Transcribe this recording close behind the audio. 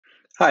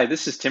Hi,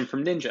 this is Tim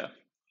from NYNJA.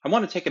 I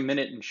want to take a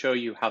minute and show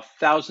you how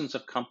thousands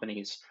of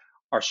companies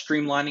are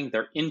streamlining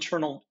their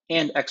internal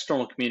and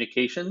external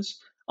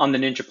communications on the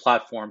NYNJA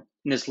platform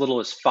in as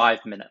little as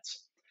 5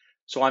 minutes.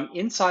 So I'm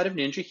inside of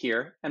NYNJA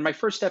here, and my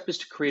first step is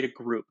to create a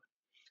group.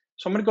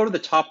 So I'm going to go to the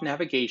top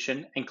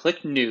navigation and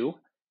click New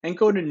and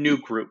go to New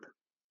Group.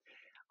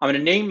 I'm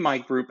going to name my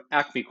group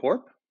Acme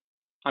Corp.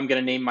 I'm going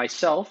to name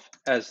myself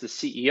as the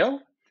CEO,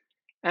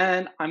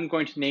 and I'm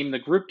going to name the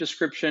group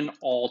description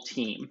All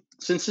Team,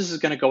 since this is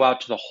going to go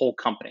out to the whole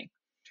company.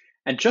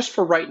 And just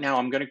for right now,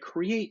 I'm going to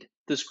create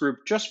this group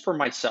just for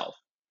myself.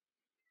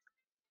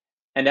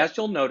 And as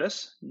you'll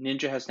notice,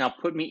 NYNJA has now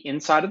put me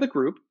inside of the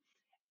group.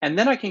 And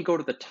then I can go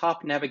to the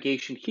top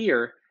navigation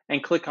here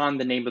and click on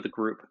the name of the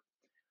group.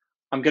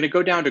 I'm going to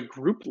go down to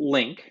Group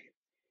Link.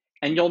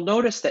 And you'll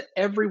notice that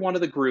every one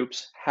of the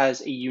groups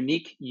has a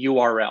unique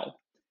URL.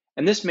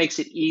 And this makes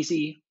it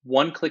easy,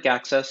 one-click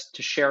access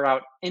to share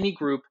out any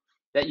group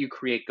that you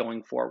create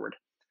going forward.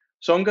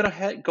 So I'm going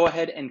to go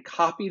ahead and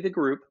copy the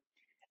group.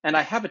 And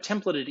I have a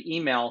templated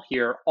email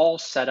here all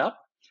set up.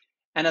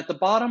 And at the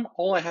bottom,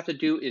 all I have to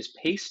do is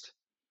paste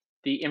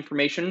the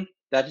information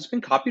that has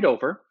been copied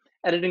over,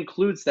 and it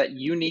includes that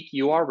unique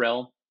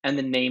URL and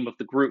the name of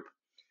the group.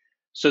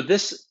 So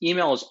this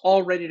email is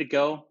all ready to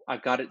go.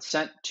 I've got it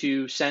sent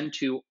to send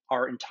to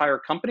our entire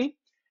company.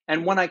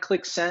 And when I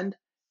click send,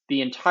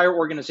 the entire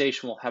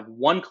organization will have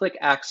one-click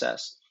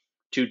access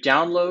to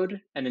download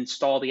and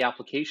install the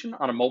application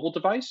on a mobile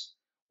device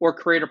or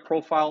create a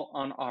profile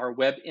on our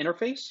web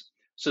interface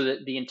so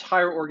that the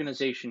entire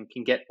organization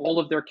can get all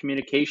of their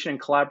communication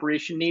and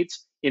collaboration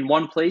needs in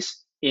one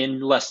place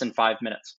in less than 5 minutes.